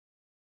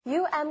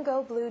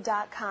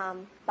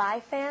UMGoBlue.com.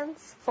 By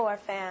fans, for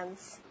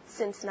fans.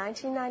 Since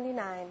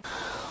 1999.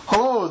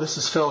 Hello, this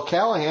is Phil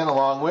Callahan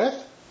along with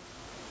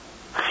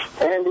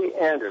Andy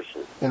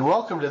Anderson. And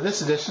welcome to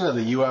this edition of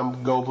the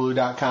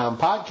UMGoBlue.com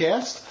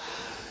podcast.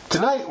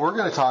 Tonight we're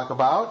going to talk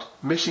about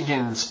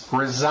Michigan's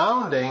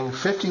resounding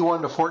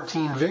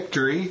 51-14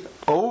 victory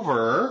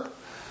over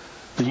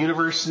the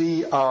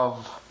University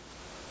of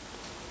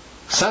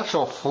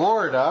Central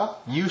Florida,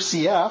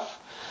 UCF.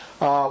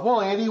 Well,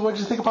 Andy, what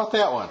did you think about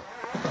that one?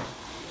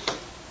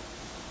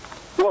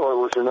 Well, it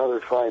was another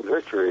fine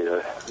victory.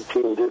 The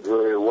team did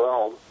very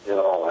well. You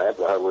know,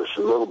 I was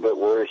a little bit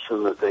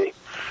worrisome that the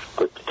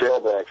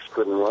tailbacks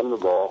couldn't run the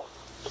ball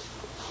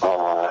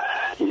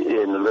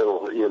in the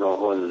middle. You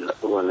know,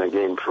 when the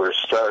game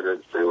first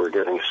started, they were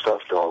getting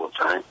stuffed all the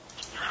time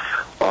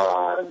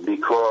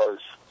because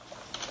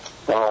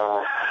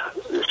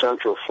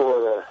Central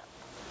Florida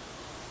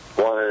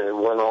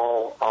went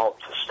all out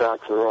to stop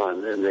the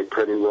run, and they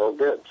pretty well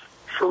did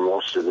for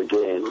most of the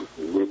game.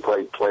 We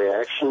played play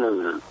action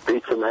and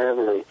beat them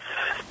handily,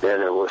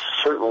 and it was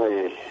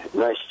certainly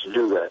nice to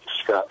do that.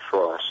 Scott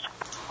Frost,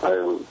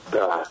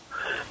 I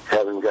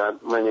haven't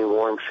got many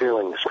warm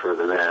feelings for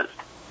the man.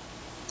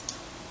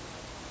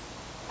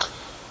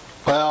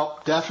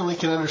 Well, definitely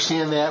can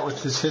understand that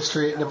with his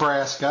history at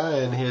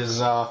Nebraska and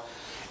his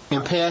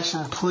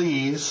impassioned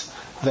pleas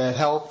that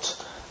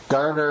helped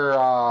garner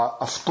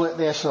a split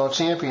national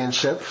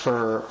championship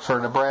for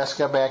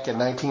Nebraska back in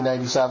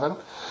 1997.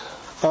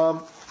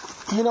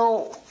 You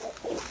know,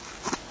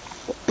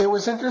 it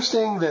was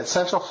interesting that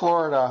Central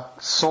Florida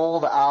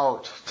sold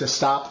out to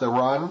stop the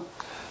run.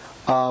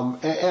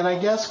 And I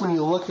guess when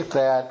you look at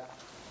that,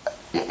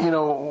 you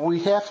know,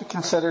 we have to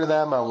consider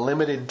them a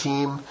limited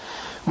team,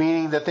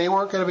 meaning that they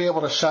weren't going to be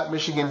able to shut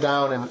Michigan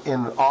down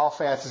in all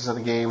facets of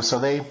the game. So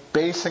they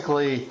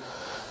basically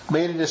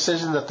made a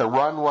decision that the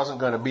run wasn't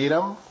going to beat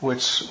them,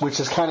 which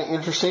is kind of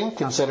interesting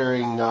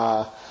considering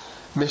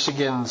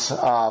Michigan's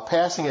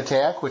passing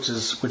attack, which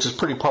is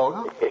pretty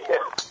potent.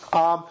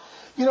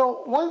 You know,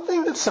 one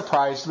thing that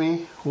surprised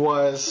me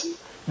was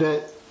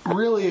that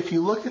really, if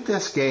you look at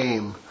this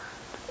game,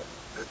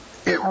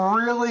 it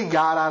really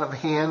got out of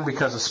hand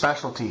because of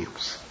special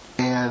teams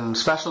and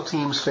special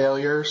teams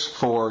failures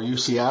for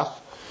UCF.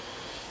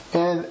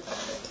 And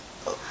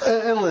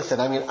listen,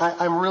 I mean,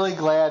 I'm really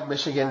glad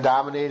Michigan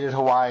dominated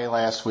Hawaii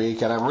last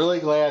week, and I'm really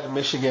glad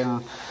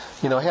Michigan,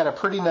 you know, had a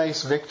pretty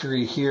nice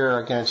victory here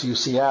against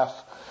UCF.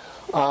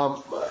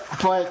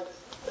 But,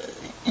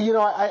 you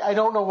know, I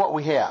don't know what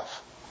we have.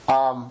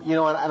 You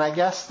know, and I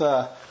guess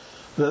the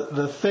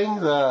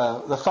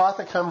thought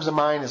that comes to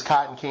mind is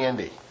cotton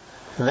candy.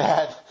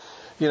 That,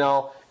 you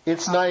know,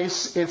 it's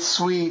nice, it's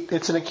sweet,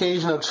 it's an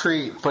occasional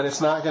treat, but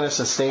it's not going to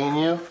sustain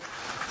you.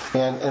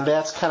 And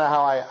that's kind of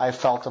how I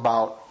felt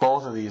about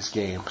both of these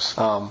games.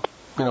 You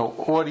know,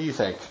 what do you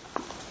think?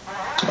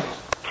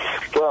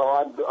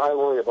 Well, I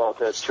worry about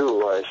that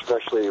too. I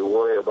especially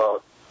worry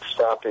about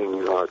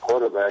stopping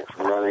quarterback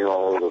from running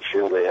all over the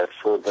field. They had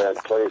 4 bad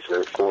plays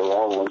there, 4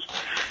 long ones.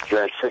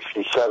 That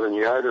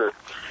 67-yarder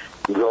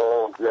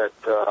goal that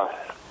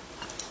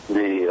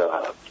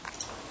the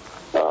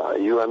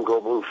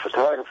UMGoBlue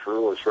photographer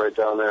was right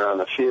down there on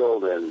the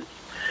field, and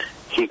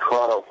he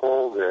caught a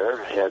hole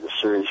there, had a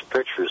series of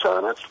pictures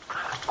on it,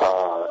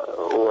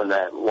 when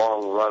that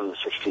long run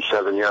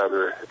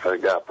 67-yarder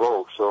got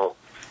broke. So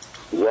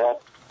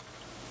that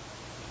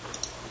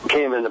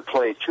came into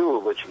play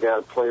too, but you got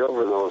to play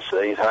over those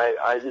things.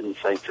 I didn't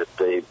think that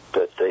they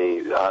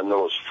on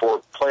those 4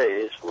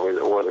 plays where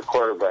the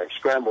quarterback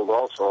scrambled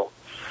also,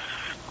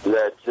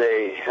 that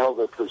they held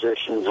their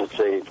positions, that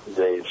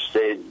they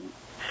stayed,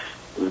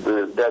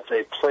 that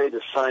they played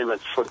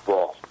assignment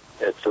football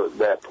at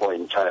that point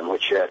in time,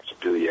 which you have to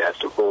do. You have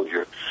to hold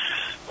your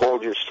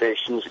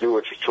stations, do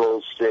what you're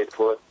told, stay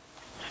put,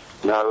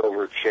 not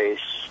over chase,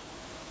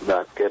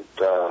 not get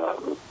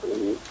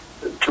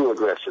too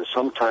aggressive.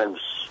 Sometimes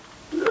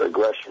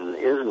aggression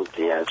isn't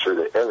the answer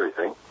to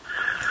everything,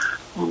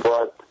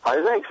 but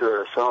I think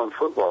they're a sound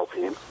football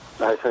team.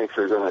 I think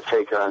they're going to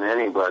take on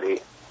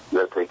anybody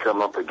that they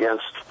come up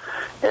against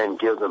and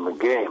give them a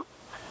game.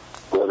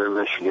 Whether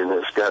Michigan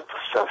has got the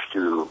stuff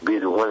to be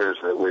the winners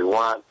that we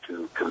want,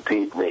 to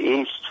compete in the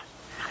East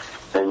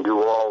and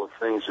do all the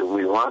things that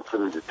we want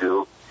them to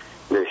do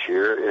this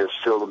year, is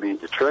still to be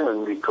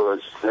determined,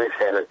 because they've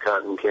had a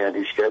cotton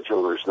candy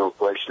schedule. There's no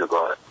question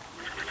about it.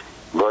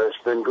 But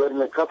it's been good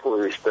in a couple of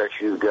respects.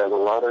 You've got a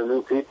lot of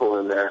new people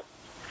in there,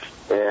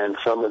 and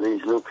some of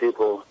these new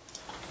people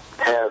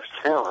have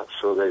talent,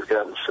 so they've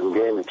gotten some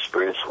game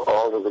experience,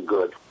 all to the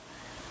good.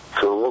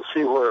 So we'll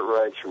see where it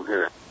rides from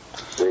here.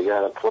 They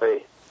got to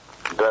play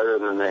better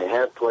than they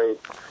had played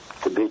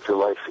to beat the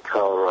likes of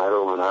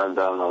Colorado, and on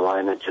down the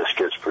line it just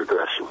gets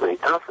progressively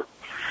tougher.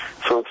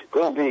 So it's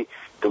going to be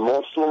the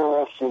most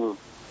interesting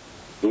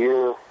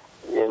year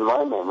in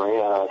my memory,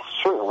 and I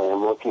certainly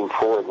am looking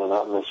forward to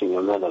not missing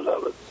a minute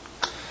of it.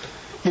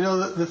 You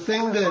know, the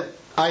thing that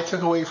I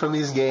took away from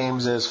these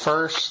games is,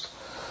 first,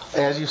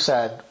 as you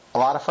said, a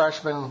lot of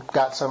freshmen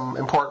got some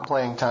important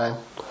playing time.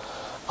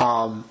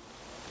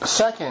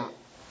 Second,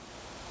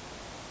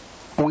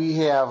 we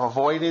have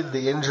avoided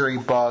the injury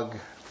bug,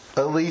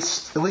 at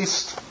least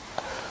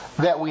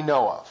that we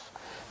know of.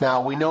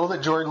 Now, we know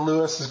that Jordan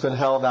Lewis has been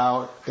held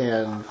out,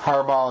 and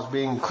Harbaugh is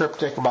being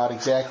cryptic about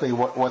exactly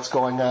what's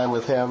going on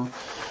with him,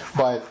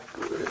 but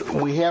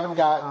we haven't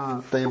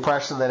gotten the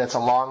impression that it's a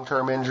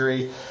long-term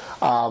injury.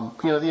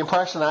 The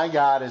impression I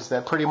got is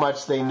that pretty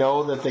much they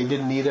know that they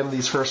didn't need him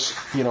these first,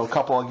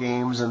 couple of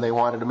games, and they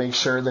wanted to make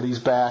sure that he's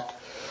back.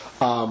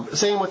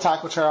 Same with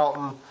Taco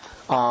Charlton.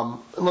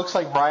 It looks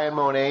like Brian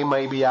Monet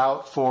may be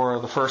out for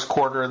the first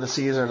quarter of the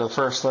season or the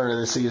first third of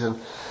the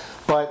season.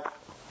 But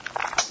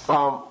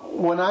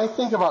when I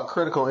think about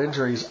critical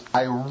injuries,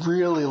 I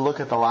really look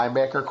at the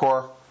linebacker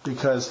core,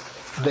 because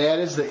that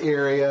is the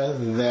area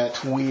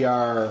that we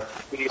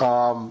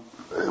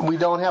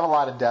don't have a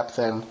lot of depth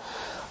in.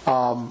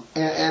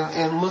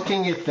 And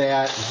looking at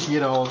that,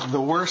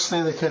 the worst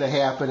thing that could have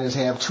happened is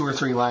have 2 or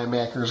 3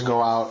 linebackers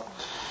go out.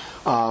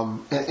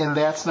 And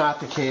that's not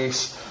the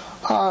case.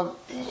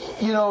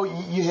 You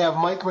have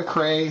Mike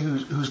McCray,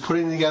 who's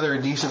putting together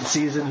a decent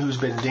season, who's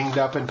been dinged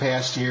up in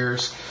past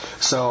years.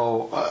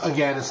 So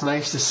again, it's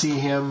nice to see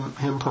him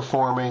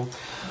performing.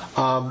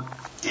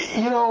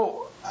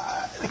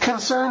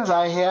 Concerns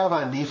I have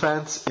on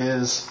defense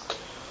is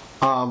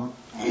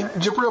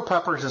Jabril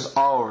Peppers is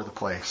all over the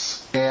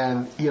place,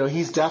 and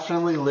he's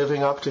definitely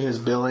living up to his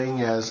billing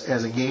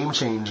as a game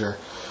changer.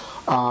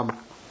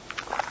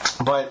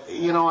 But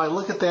I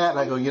look at that and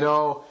I go,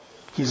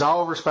 he's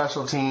all over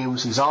special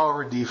teams. He's all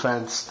over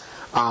defense.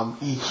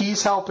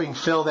 He's helping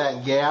fill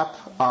that gap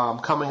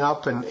coming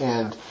up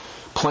and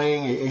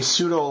playing a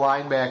pseudo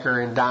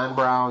linebacker in Don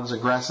Brown's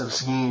aggressive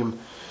scheme.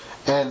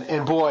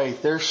 And boy,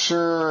 there's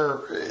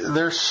sure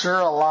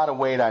a lot of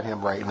weight on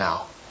him right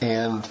now.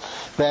 And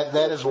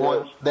that is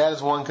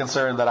one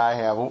concern that I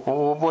have.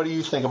 What do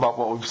you think about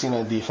what we've seen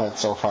on defense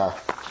so far?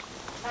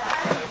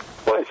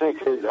 Well, I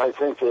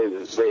think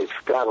they've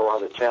got a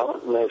lot of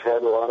talent, and they've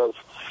had a lot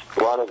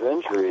of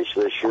injuries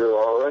this year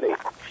already.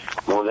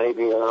 Monet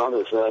being out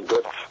is not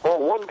good. Well,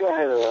 one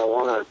guy that I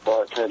want to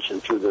draw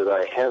attention to that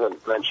I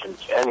haven't mentioned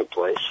any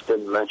place,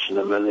 didn't mention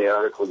him in the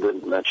article,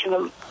 didn't mention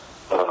him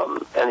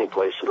any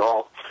place at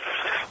all,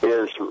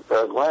 is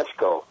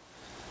Glasgow.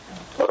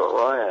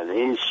 Ryan,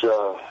 he's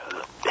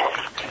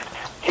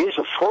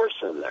a force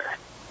in there.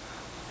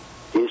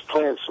 He's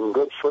playing some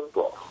good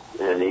football,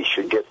 and he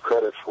should get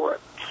credit for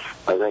it.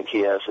 I think he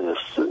has an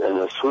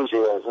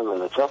enthusiasm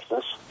and a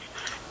toughness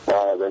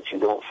that you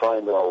don't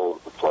find all over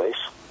the place.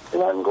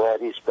 And I'm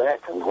glad he's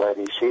back. I'm glad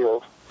he's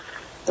healed.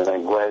 And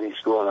I'm glad he's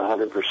going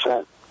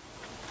 100%.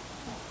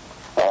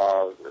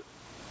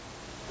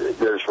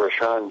 There's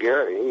Rashawn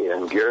Gary,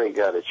 and Gary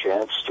got a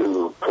chance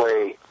to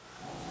play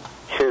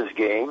his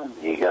game.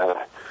 He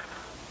got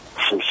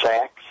some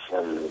sacks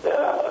and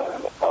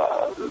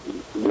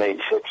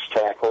made 6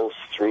 tackles,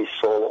 3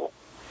 solo.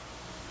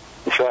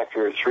 In fact,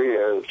 there are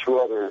 2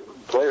 other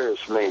players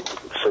made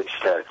 6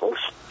 tackles,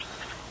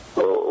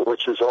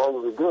 which is all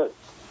of the good.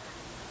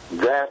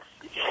 That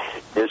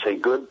is a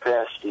good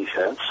pass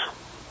defense.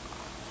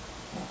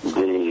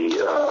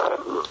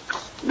 The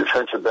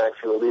defensive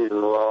backfield,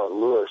 even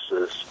Lewis,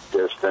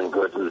 has been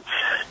good. And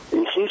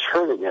he's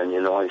hurt again,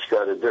 He's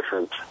got a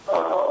different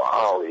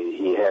ollie.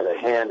 He had a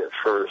hand at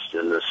first,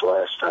 and this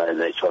last time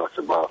they talked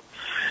about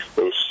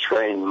a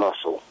strained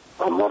muscle,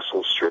 a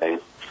muscle strain.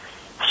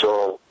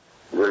 So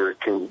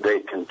they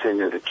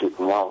continue to keep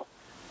him out.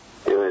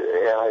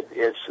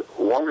 It's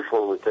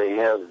wonderful that they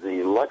have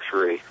the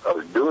luxury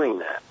of doing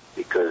that,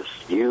 because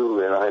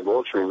you and I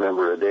both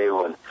remember a day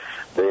when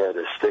they had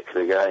to stick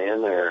the guy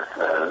in there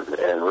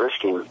and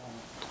risk him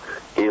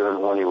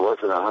even when he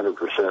wasn't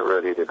 100%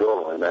 ready to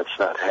go, and that's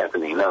not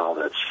happening now.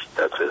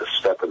 That's a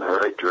step in the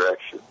right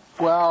direction.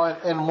 Well,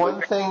 and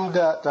one thing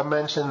to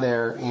mention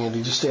there,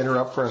 Andy, just to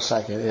interrupt for a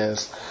second,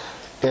 is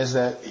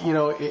that,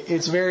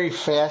 it's very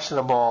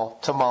fashionable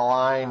to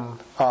malign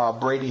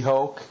Brady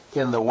Hoke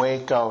in the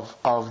wake of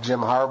Jim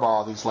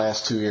Harbaugh these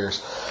last 2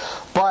 years.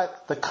 But,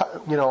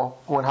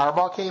 when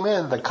Harbaugh came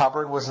in, the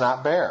cupboard was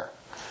not bare.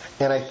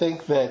 And I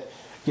think that,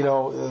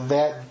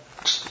 that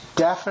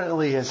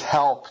definitely has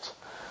helped,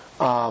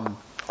 help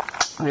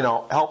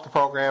the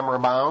program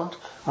rebound.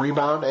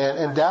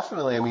 And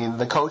definitely,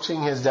 the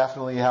coaching has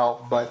definitely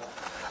helped. But,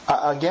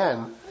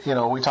 again,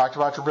 we talked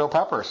about Jabril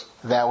Peppers.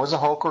 That was a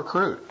Hoke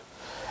recruit.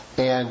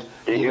 And,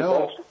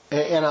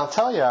 and I'll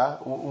tell you,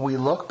 we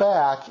look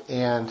back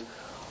and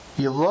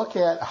you look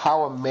at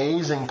how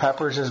amazing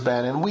Peppers has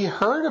been, and we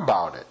heard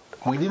about it.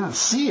 We didn't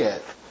see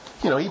it.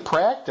 He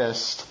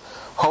practiced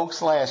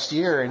Hoke's last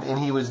year, and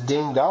he was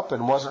dinged up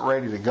and wasn't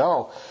ready to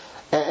go.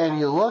 And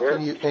you look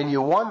and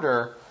you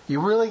wonder, you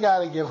really got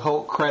to give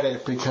Hoke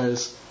credit,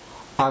 because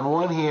on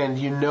one hand,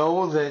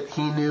 that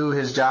he knew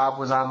his job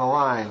was on the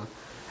line,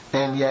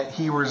 and yet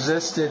he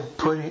resisted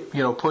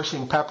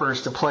pushing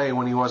Peppers to play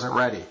when he wasn't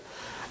ready.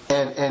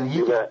 And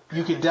you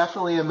could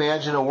definitely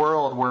imagine a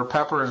world where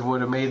Peppers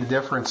would have made the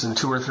difference in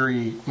 2 or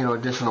 3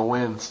 additional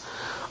wins.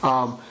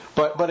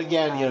 But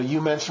again,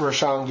 you mentioned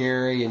Rashawn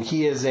Gary, and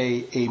he is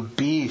a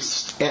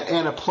beast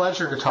and a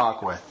pleasure to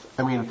talk with.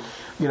 I mean,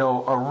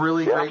 a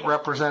really great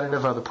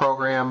representative of the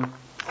program.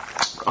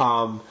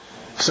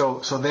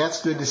 So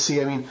that's good to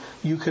see. I mean,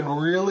 you can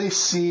really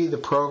see the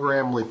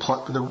program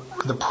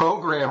the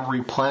program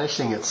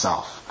replenishing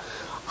itself,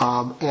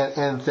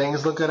 and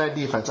things look good on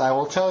defense. I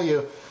will tell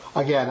you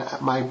again,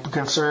 my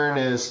concern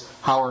is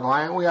how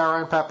reliant we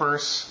are on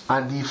Peppers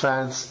on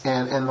defense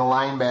and the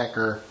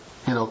linebacker,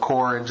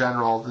 core in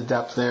general, the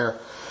depth there.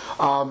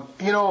 On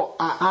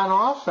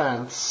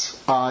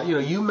offense,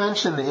 you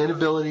mentioned the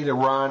inability to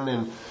run,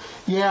 and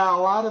a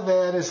lot of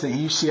that is that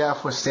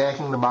UCF was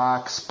stacking the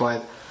box,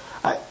 but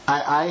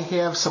I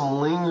have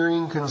some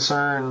lingering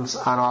concerns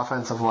on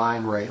offensive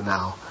line right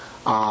now.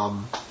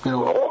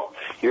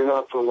 You're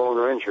not the Lone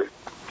Ranger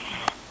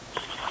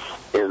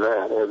in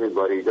that.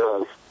 Everybody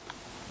does.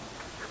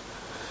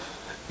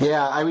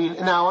 Yeah, I mean,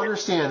 now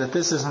understand that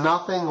this is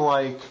nothing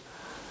like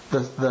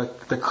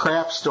the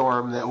crap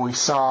storm that we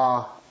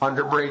saw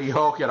under Brady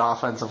Hoke at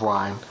offensive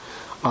line.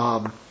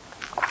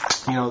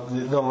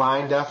 The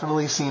line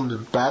definitely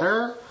seemed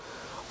better.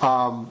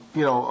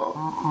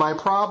 My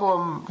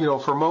problem,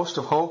 for most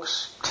of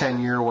Hoke's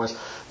tenure was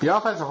the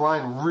offensive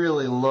line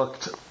really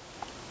looked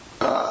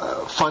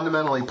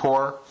fundamentally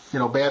poor,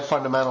 bad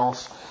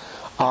fundamentals.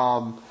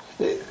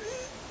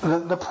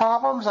 The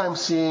problems I'm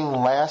seeing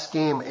last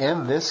game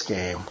and this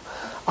game,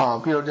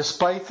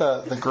 despite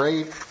the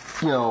great,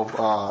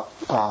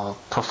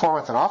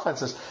 performance on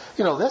offenses,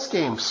 this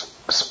game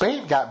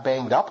Spate got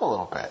banged up a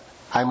little bit.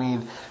 I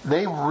mean,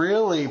 they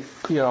really,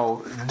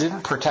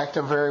 didn't protect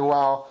him very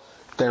well.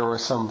 There were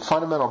some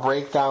fundamental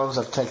breakdowns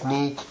of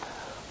technique.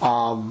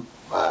 And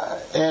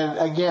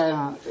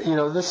again,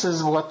 this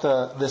is what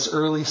this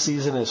early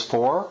season is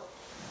for.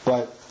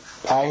 But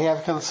I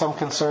have some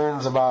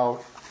concerns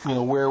about,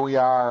 where we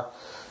are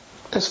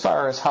as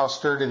far as how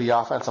sturdy the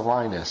offensive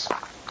line is.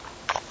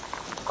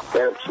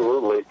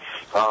 Absolutely.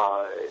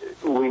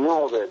 We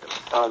know that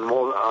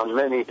on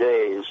many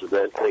days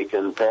that they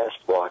can pass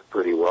block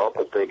pretty well,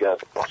 but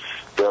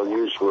they'll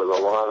use with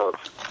a lot of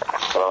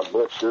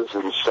blitzes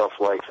and stuff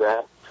like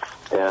that.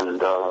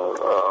 And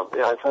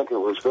I think it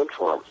was good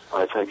for them.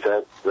 I think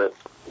that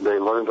they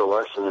learned a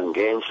lesson and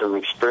gained some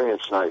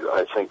experience, and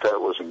I think that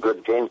was a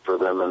good game for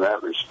them in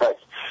that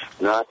respect.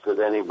 Not that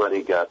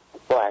anybody got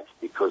whacked,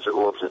 because it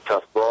was a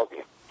tough ball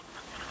game.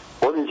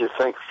 What did you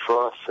think,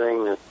 Frost,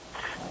 saying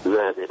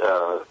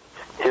that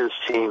his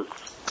team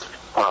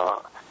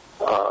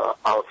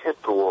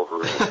out-hit the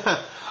Wolverines?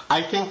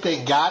 I think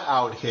they got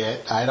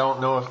out-hit. I don't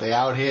know if they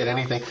out-hit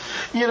anything.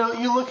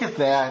 You look at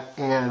that,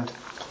 and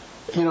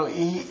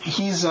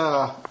he's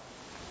not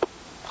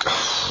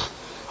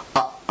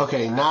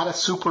a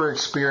super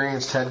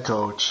experienced head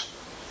coach,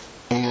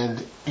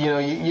 and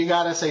you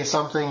got to say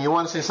something. You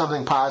want to say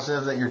something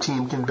positive that your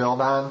team can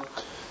build on.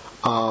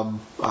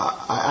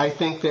 I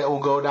think that will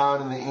go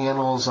down in the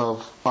annals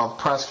of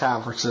press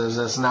conferences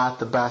as not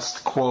the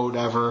best quote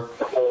ever.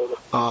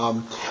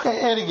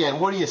 And again,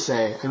 what do you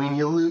say? I mean,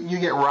 you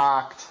get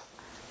rocked,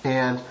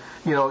 and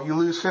you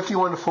lose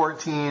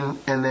 51-14,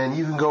 and then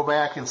you can go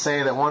back and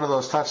say that one of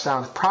those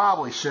touchdowns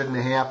probably shouldn't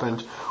have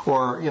happened,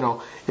 or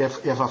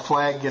if a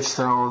flag gets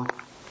thrown,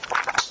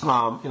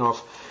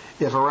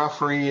 if a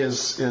referee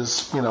is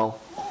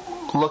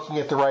looking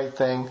at the right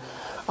thing,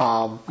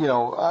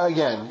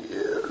 again,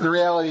 the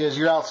reality is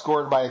you're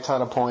outscored by a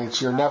ton of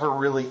points. You're never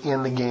really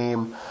in the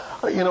game.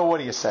 What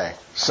do you say?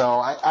 So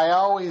I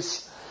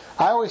always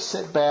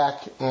sit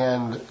back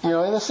and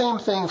and the same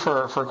thing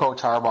for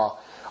Coach Harbaugh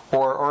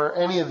or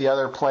any of the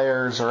other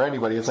players or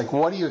anybody. It's like,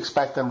 what do you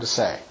expect them to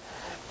say?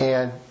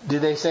 And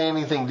did they say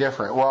anything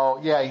different? Well,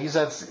 yeah, he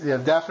said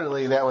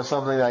definitely that was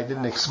something that I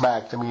didn't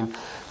expect. I mean,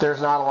 there's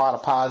not a lot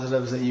of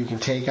positives that you can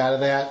take out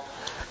of that.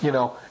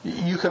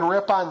 You can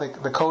rip on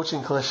the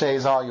coaching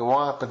cliches all you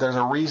want, but there's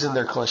a reason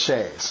they're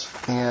cliches.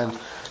 And,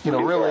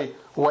 really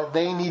what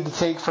they need to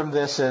take from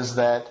this is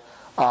that,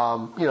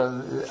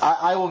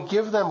 I will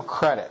give them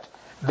credit.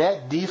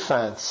 That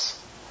defense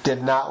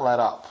did not let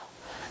up.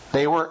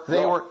 They were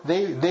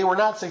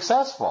not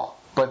successful,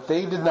 but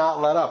they did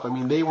not let up. I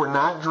mean, they were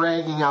not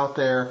dragging out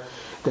there.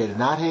 They did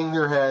not hang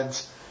their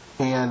heads,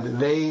 and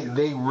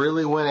they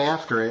really went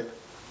after it.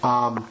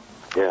 And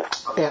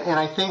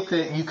I think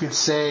that you could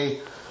say,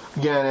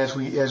 again, as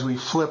we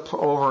flip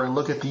over and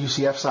look at the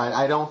UCF side,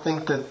 I don't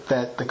think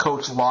that the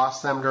coach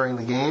lost them during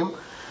the game.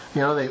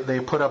 They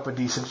put up a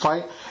decent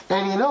fight.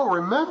 And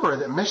remember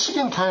that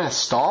Michigan kind of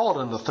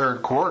stalled in the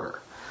third quarter.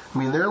 I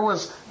mean, there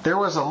was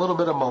a little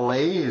bit of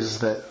malaise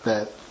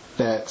that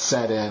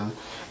set in,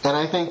 and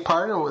I think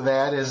part of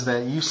that is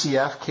that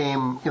UCF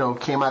came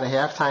out of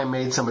halftime,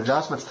 made some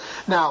adjustments.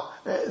 Now,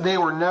 they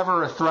were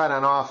never a threat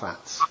on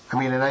offense. I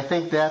mean, and I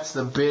think that's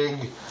the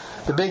big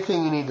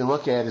thing you need to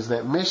look at is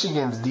that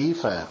Michigan's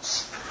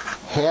defense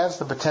has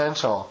the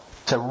potential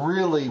to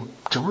really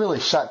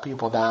shut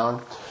people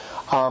down.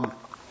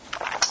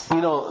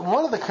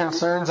 One of the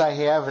concerns I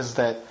have is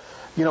that,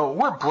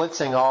 we're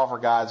blitzing all over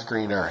God's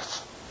green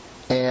earth.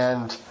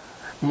 And,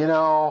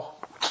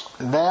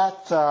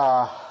 that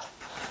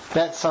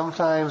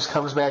sometimes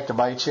comes back to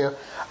bite you.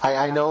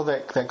 I know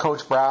that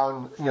Coach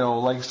Brown,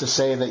 likes to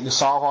say that you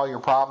solve all your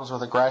problems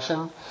with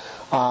aggression.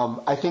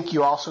 I think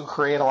you also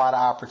create a lot of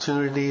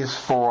opportunities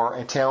for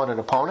a talented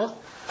opponent.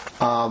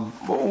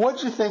 What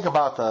did you think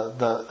about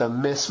the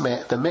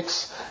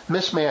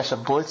mismatch of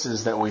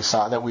blitzes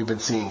that we've been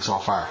seeing so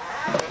far?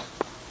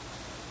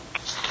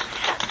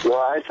 Well,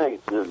 I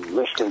think the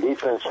Michigan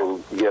defense will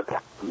get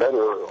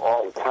better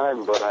all the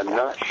time, but I'm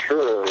not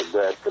sure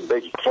that the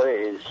big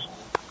plays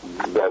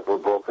that were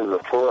broken, the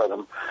four of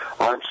them,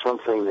 aren't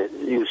something that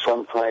you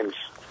sometimes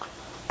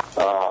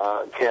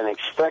can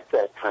expect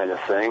that kind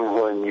of thing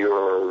when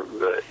you're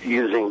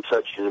using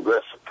such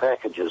aggressive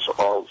packages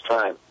all the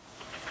time.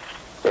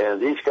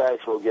 And these guys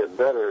will get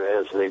better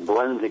as they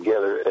blend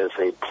together, as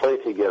they play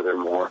together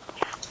more.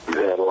 You've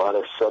had a lot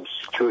of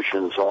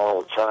substitutions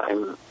all the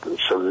time,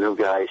 some new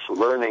guys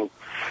learning.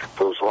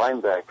 Those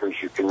linebackers,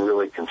 you can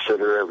really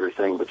consider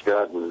everything but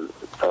gotten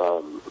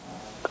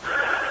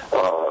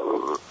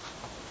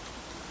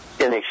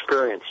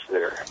inexperienced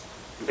there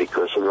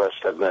because the rest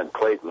have been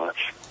played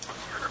much.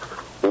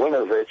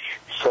 Winovich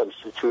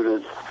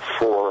substituted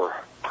for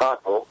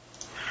Taco,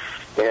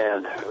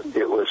 and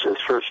it was his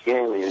first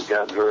game. He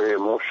got very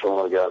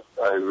emotional.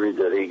 I read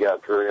that he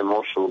got very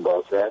emotional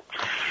about that.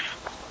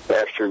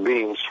 After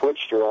being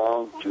switched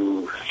around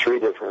to 3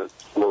 different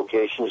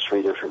locations,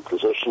 3 different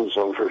positions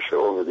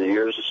over the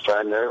years, his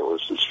time there, it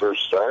was his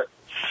first start,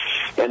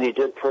 and he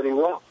did pretty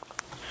well.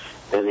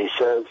 And he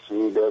says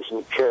he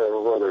doesn't care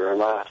whether or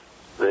not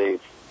they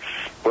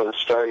want to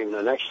start him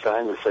the next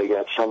time. If they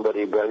got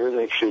somebody better,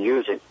 they should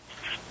use him.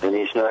 And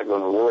he's not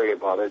going to worry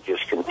about it,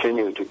 just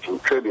continue to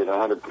contribute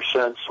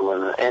 100%, so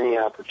when any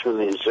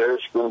opportunity is there,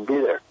 it's going to be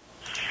there.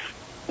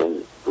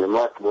 And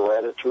remarkable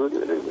attitude,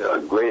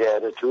 a great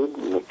attitude,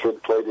 and the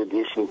kid played a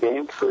decent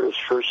game for his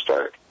first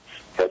start.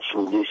 Had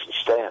some decent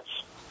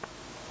stats.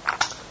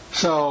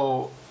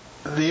 So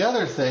the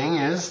other thing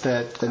is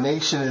that the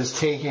nation is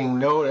taking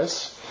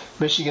notice.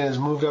 Michigan has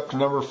moved up to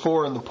number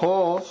 4 in the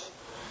polls.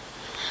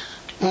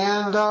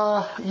 And,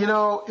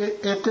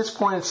 at this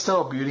point it's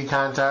still a beauty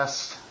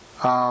contest.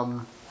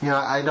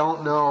 I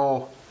don't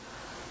know.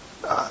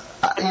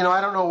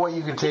 I don't know what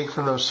you can take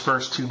from those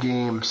first 2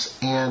 games.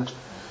 And,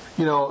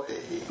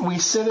 we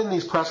sit in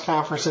these press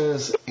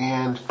conferences,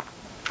 and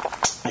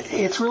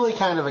it's really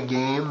kind of a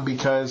game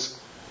because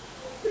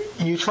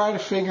you try to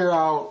figure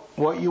out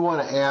what you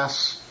want to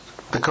ask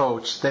the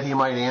coach that he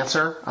might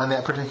answer on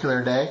that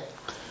particular day.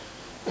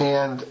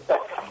 And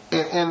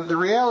the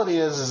reality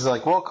is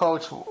like, well,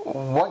 Coach,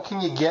 what can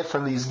you get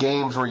from these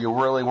games where you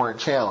really weren't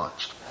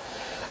challenged?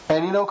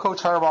 And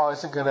Coach Harbaugh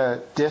isn't going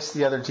to diss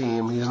the other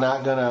team. He's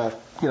not going to,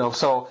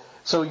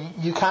 so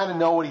you kind of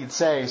know what he'd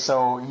say.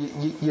 So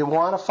you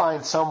want to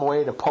find some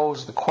way to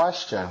pose the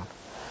question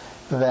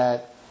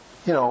that,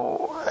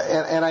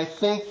 and I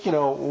think,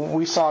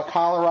 we saw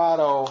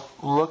Colorado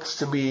looks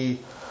to be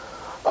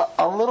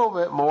a little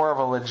bit more of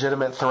a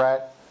legitimate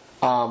threat.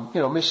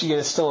 Michigan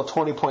is still a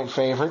 20-point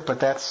favorite, but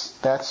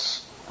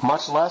that's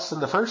much less than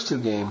the first 2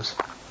 games.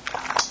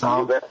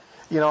 I'll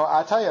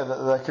tell you,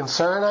 the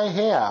concern I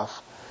have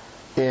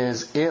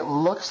is it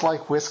looks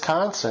like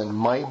Wisconsin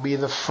might be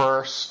the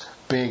first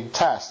big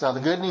test. Now, the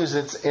good news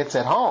is it's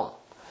at home.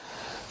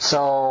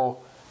 So,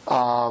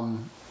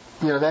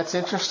 that's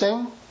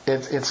interesting.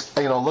 It's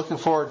looking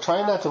forward,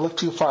 trying not to look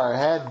too far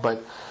ahead,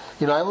 but,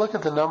 I look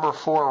at the number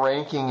 4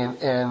 ranking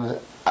and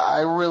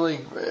I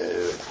really,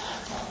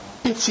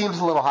 it seems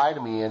a little high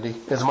to me, Andy.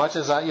 As much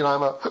as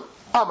I'm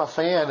a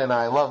fan and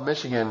I love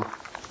Michigan,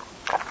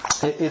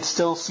 it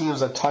still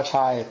seems a touch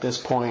high at this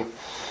point.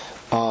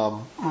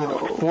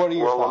 What are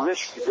your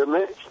thoughts?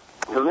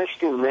 The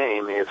Michigan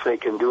name, if they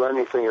can do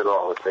anything at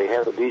all, if they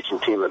have a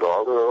decent team at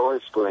all, they're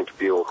always going to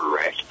be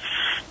overranked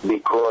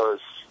because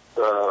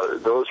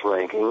those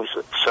rankings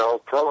sell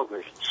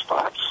television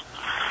spots.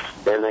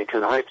 And they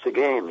can hype the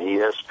game.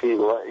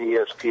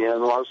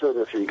 ESPN loves it.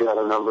 If you got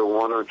a number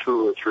 1 or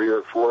 2 or 3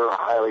 or 4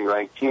 highly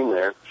ranked team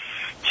there,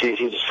 it's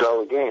easy to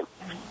sell the game.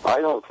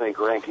 I don't think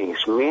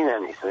rankings mean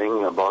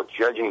anything about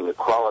judging the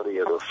quality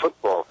of a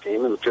football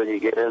team until you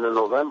get into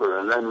November,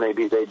 and then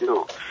maybe they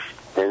do,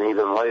 and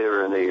even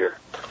later in the year.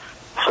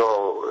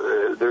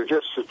 So they're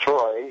just a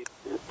toy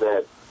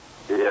that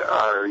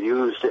are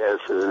used as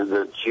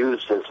a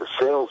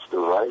sales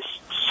device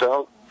to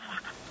sell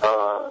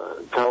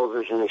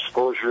television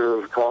exposure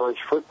of college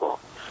football,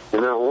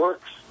 and it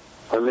works.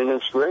 I mean,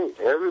 it's great.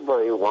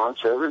 Everybody will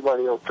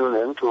tune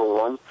in to a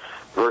 1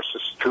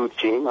 versus 2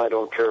 team. I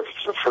don't care if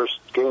it's the first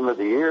game of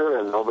the year,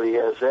 and nobody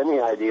has any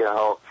idea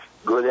how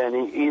good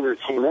either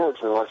team is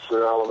unless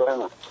they're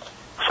Alabama.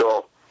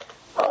 So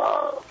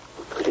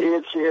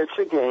it's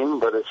a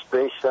game, but it's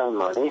based on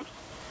money,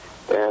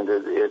 and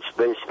it's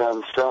based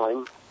on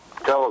selling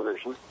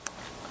television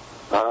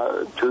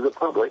to the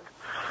public,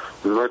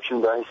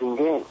 merchandising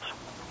games.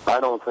 I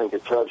don't think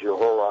it tells you a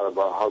whole lot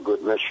about how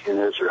good Michigan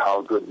is or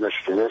how good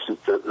Michigan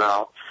isn't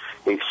now,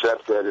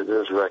 except that it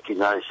is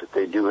recognized that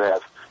they do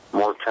have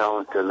more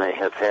talent than they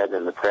have had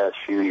in the past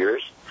few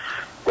years.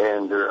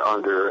 and they're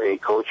under a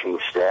coaching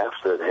staff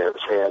that has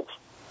had,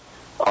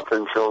 up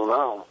until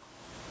now,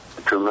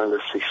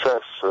 tremendous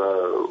success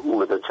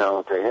with the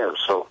talent they have.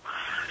 So,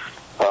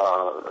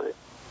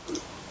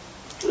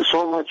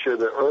 so much of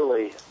the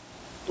early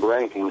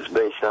rankings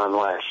based on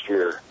last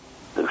year.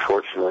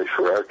 Unfortunately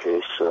for our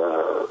case,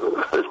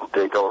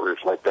 they don't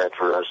reflect that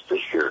for us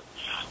this year.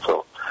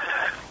 So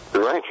the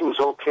ranking's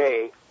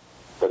okay,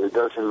 but it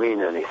doesn't mean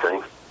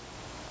anything.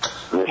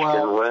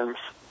 Michigan wins.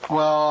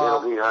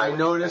 Well, I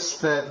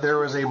noticed that there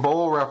was a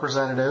bowl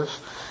representative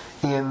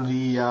in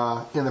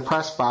the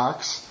press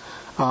box.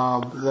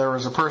 There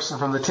was a person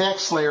from the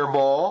Tax Slayer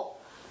Bowl,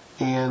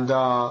 and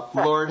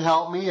Lord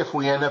help me if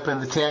we end up in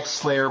the Tax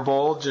Slayer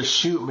Bowl, just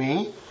shoot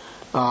me.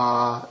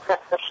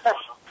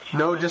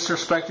 No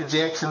disrespect to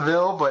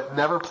Jacksonville, but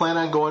never plan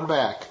on going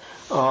back.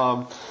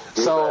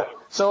 So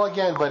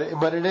again, but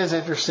it is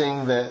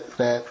interesting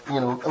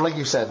that like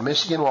you said,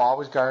 Michigan will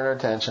always garner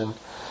attention,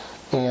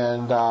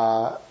 and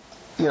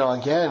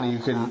again, you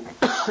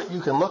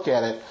can look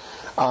at it.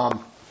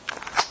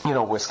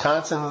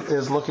 Wisconsin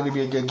is looking to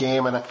be a good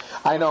game, and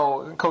I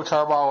know Coach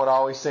Harbaugh would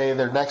always say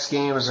their next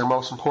game is their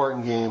most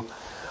important game,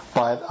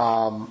 but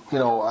I'm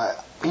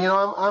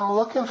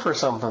looking for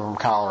something from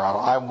Colorado.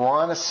 I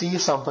want to see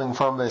something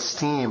from this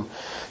team.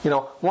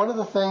 One of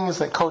the things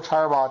that Coach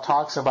Harbaugh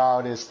talks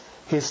about is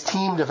his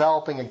team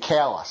developing a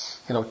callus,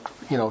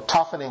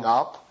 toughening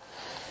up,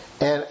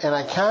 and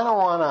I kind of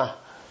want to,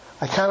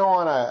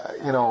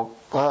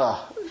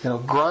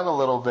 grunt a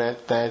little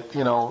bit that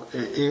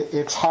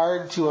it's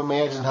hard to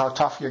imagine how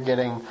tough you're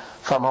getting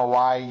from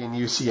Hawaii and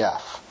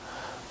UCF.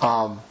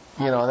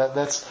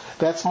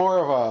 That's more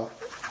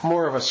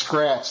of a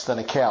scratch than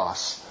a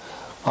callus.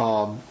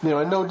 And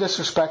no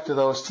disrespect to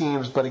those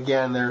teams, but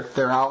again,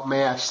 they're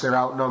outmatched, they're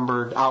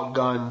outnumbered,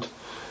 outgunned,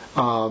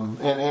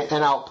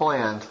 and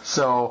outplanned.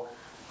 So,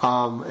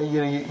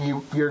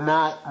 you're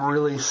not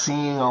really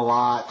seeing a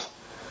lot.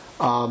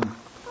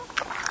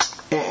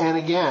 And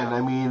again,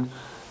 I mean,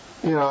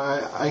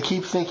 I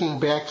keep thinking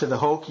back to the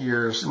Hoke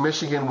years.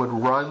 Michigan would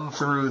run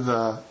through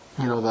the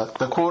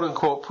quote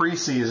unquote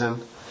preseason,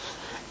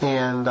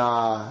 and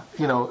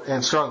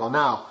and struggle.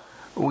 Now,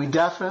 we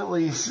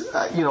definitely,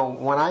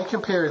 when I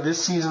compare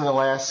this season to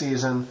last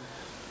season,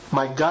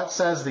 my gut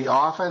says the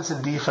offense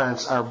and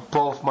defense are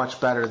both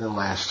much better than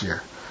last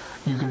year.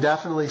 You can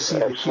definitely see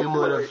the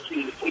cumulative.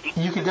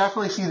 You can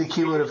definitely see the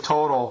cumulative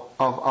total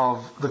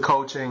of the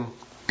coaching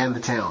and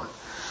the talent.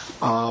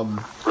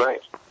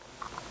 Right.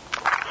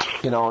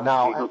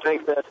 Now you can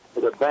take that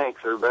to the bank.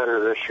 They're better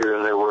this year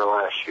than they were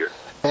last year.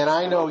 And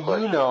I know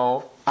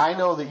I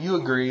know that you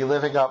agree,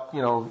 living up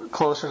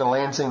closer to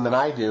Lansing than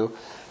I do,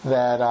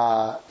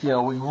 that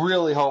we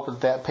really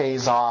hope that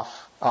pays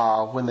off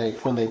when they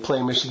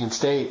play Michigan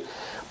State.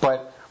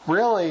 But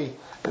really,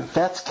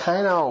 that's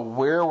kind of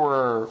where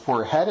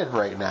we're headed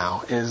right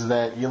now. Is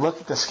that you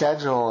look at the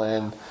schedule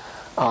and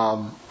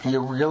you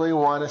really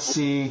want to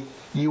see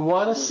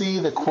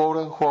the quote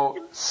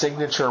unquote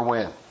signature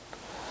win.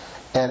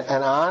 And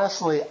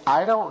honestly,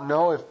 I don't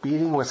know if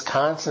beating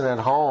Wisconsin at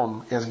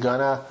home is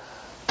gonna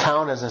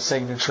count as a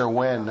signature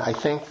win. I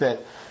think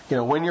that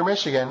when you're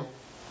Michigan,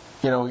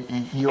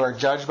 you are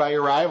judged by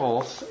your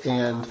rivals,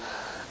 and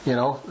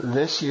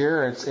this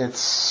year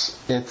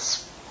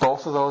it's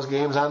both of those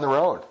games on the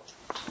road.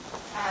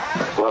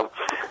 Well,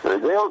 they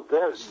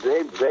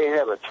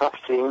have a tough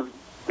team.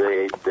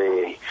 They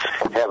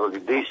have a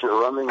decent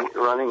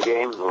running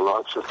game.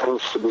 Lots of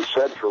things to be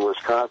said for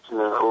Wisconsin,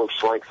 and it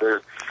looks like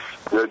they're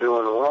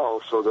doing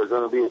well. So they're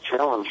going to be a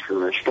challenge for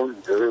Michigan.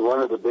 Every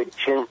one of the Big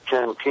Ten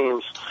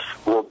teams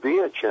will be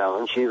a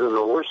challenge. Even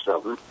the worst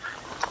of them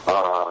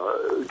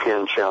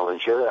can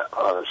challenge you.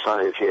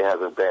 If you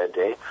have a bad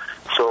day.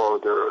 So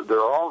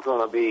they're all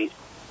going to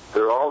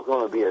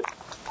be a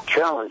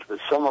challenge, but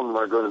some of them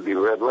are going to be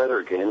red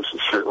letter games,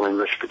 and certainly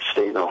Michigan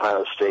State and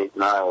Ohio State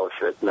and Iowa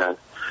fit in that.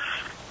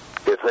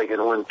 If they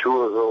can win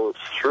two of those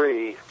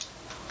three,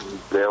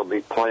 they'll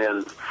be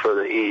playing for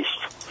the East.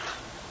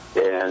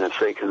 And if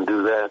they can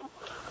do that,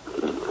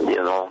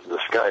 the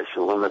sky's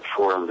the limit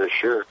for them this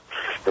year.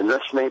 And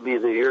this may be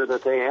the year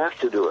that they have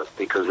to do it,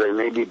 because they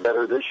may be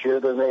better this year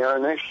than they are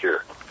next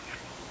year.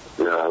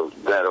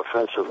 That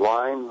offensive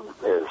line,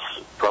 as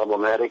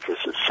problematic as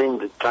it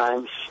seemed at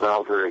times,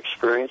 now they're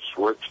experienced,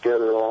 worked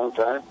together a long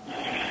time.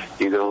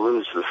 You're going to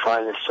lose the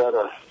finest set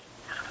of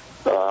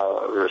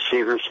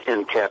receivers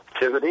in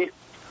captivity.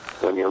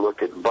 When you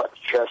look at Butt,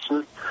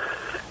 Chesson,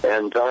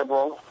 and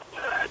Darboh,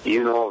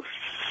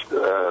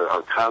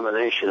 a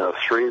combination of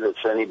three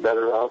that's any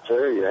better out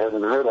there. You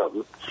haven't heard of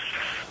them.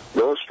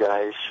 Those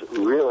guys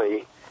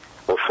really,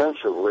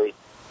 offensively,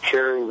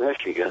 carry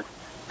Michigan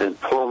and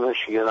pull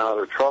Michigan out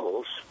of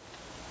troubles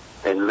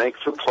and make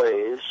the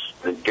plays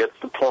and get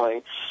the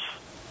points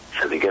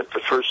and to get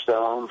the first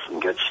downs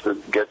and get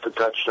the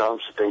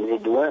touchdowns that they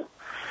need to win.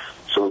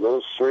 So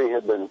those three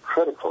have been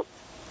critical.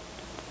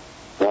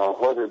 Now,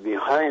 whether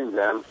behind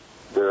them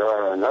there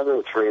are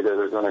another three that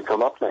are going to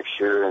come up next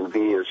year and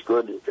be as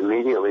good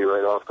immediately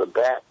right off the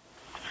bat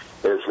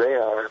as they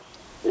are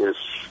is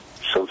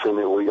something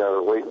that we got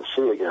to wait and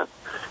see again.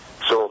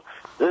 So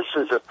this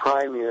is a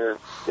prime year.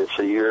 It's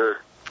a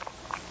year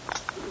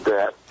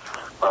that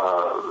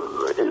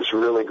is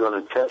really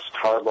going to test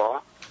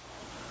Harbaugh.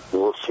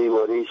 We'll see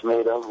what he's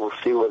made of. We'll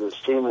see what his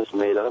team is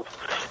made of.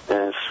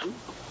 And it's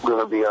going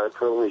to be our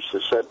privilege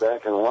to sit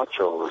back and watch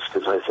all this,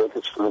 because I think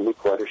it's going to be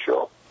quite a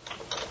show.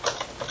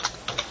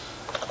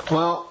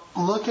 Well,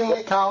 looking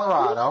at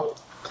Colorado,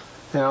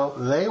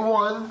 they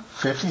won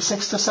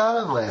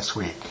 56-7 last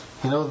week.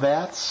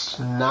 That's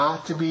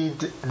not to be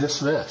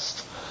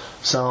dismissed.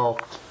 So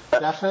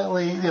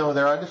definitely,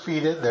 they're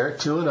undefeated. They're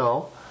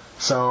 2-0.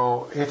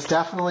 So it's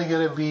definitely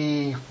going to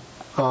be,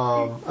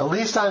 at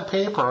least on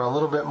paper, a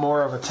little bit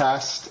more of a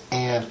test,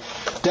 and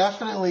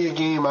definitely a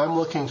game I'm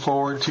looking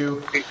forward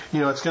to.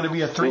 It's going to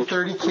be a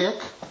 3:30 kick,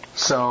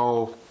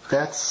 so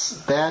that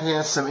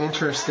has some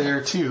interest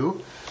there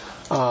too.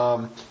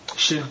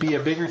 Should be a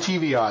bigger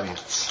TV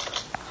audience.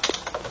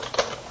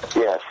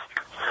 Yes.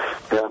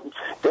 Yeah.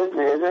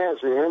 It has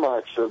the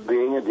earmarks of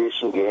being a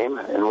decent game,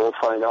 and we'll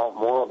find out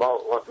more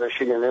about what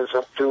Michigan is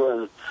up to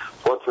and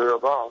what they're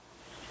about.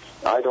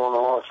 I don't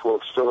know if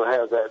we'll still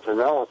have that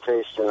vanilla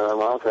taste in our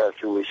mouth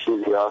after we see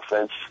the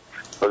offense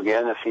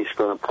again, if he's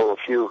going to pull a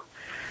few,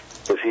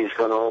 if he's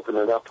going to open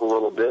it up a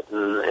little bit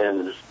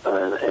and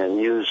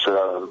use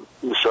some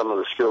of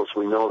the skills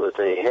we know that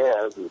they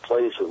have and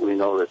plays that we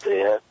know that they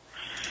have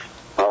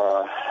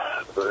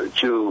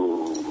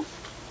to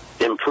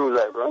improve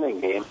that running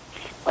game.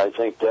 I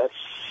think that's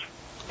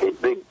a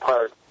big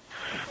part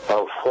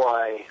of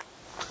why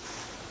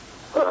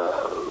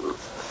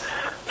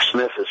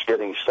Smith is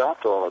getting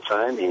stopped all the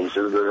time. He's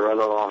either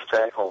running off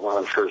tackle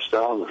on first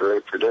down,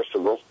 very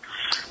predictable,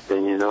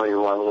 and you want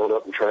to load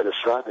up and try to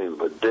stop him.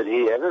 But did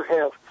he ever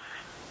have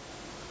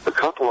a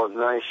couple of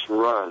nice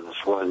runs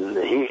when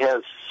he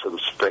has some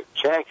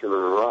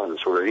spectacular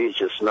runs where he's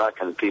just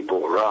knocking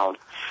people around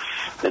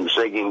and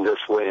zigging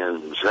this way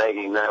and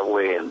zagging that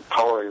way and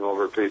powering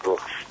over people?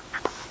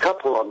 A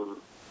couple of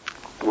them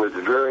with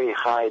very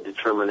high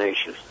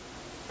determination.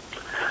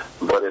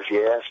 But if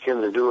you ask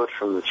him to do it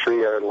from the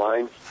 3-yard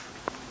line,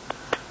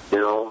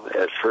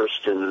 at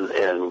first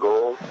and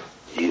goal,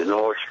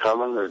 it's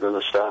coming. They're going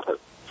to stop it.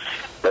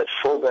 That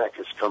fullback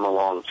has come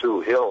along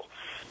too. Hill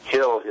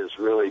has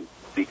really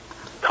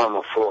become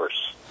a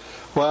force.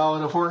 Well,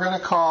 and if we're going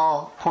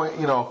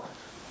to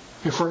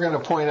if we're going to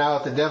point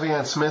out that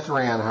Devion Smith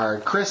ran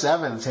hard, Chris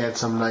Evans had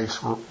some nice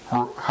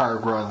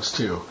hard runs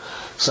too.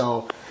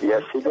 So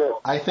yes, he did.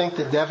 I think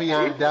that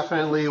Devion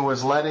definitely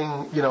was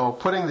putting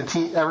the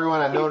team,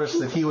 everyone on notice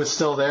that he was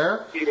still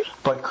there,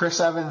 but Chris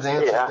Evans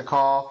answered the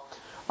call.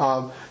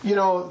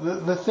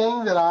 The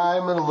thing that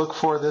I'm going to look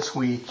for this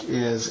week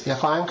is,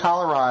 if I'm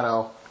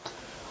Colorado,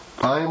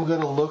 I'm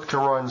going to look to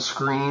run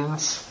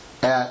screens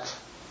at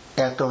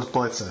those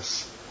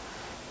blitzes.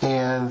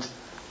 And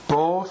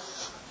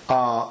both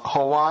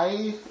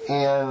Hawaii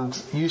and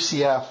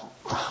UCF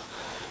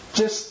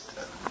just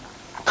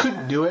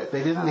couldn't do it.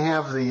 They didn't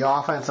have the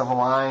offensive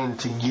line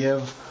to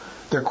give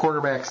their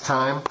quarterbacks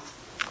time.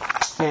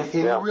 And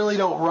you really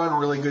don't run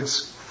really good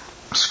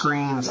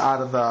screens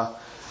out of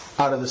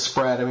the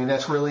spread. I mean,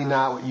 that's really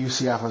not what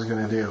UCF was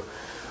going to do.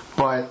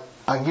 But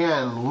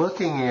again,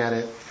 looking at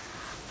it,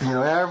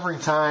 every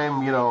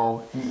time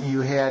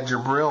you had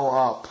Jabril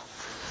up,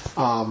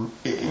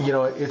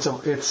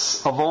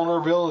 it's a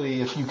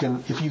vulnerability if you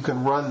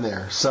can run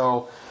there.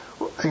 So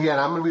again,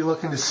 I'm going to be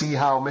looking to see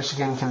how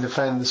Michigan can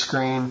defend the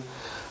screen.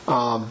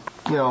 But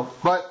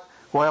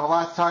we'll have a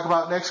lot to talk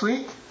about next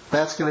week.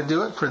 That's going to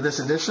do it for this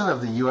edition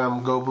of the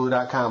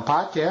UMGoBlue.com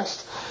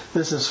podcast.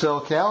 This is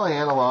Phil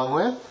Callahan along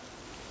with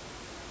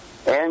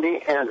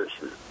Andy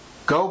Anderson.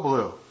 Go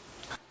Blue.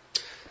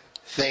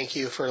 Thank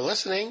you for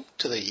listening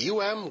to the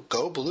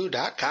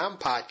UMGoBlue.com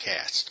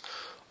podcast.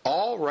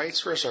 All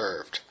rights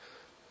reserved.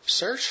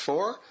 Search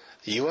for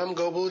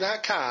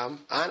UMGoBlue.com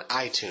on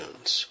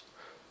iTunes.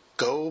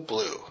 Go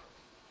Blue.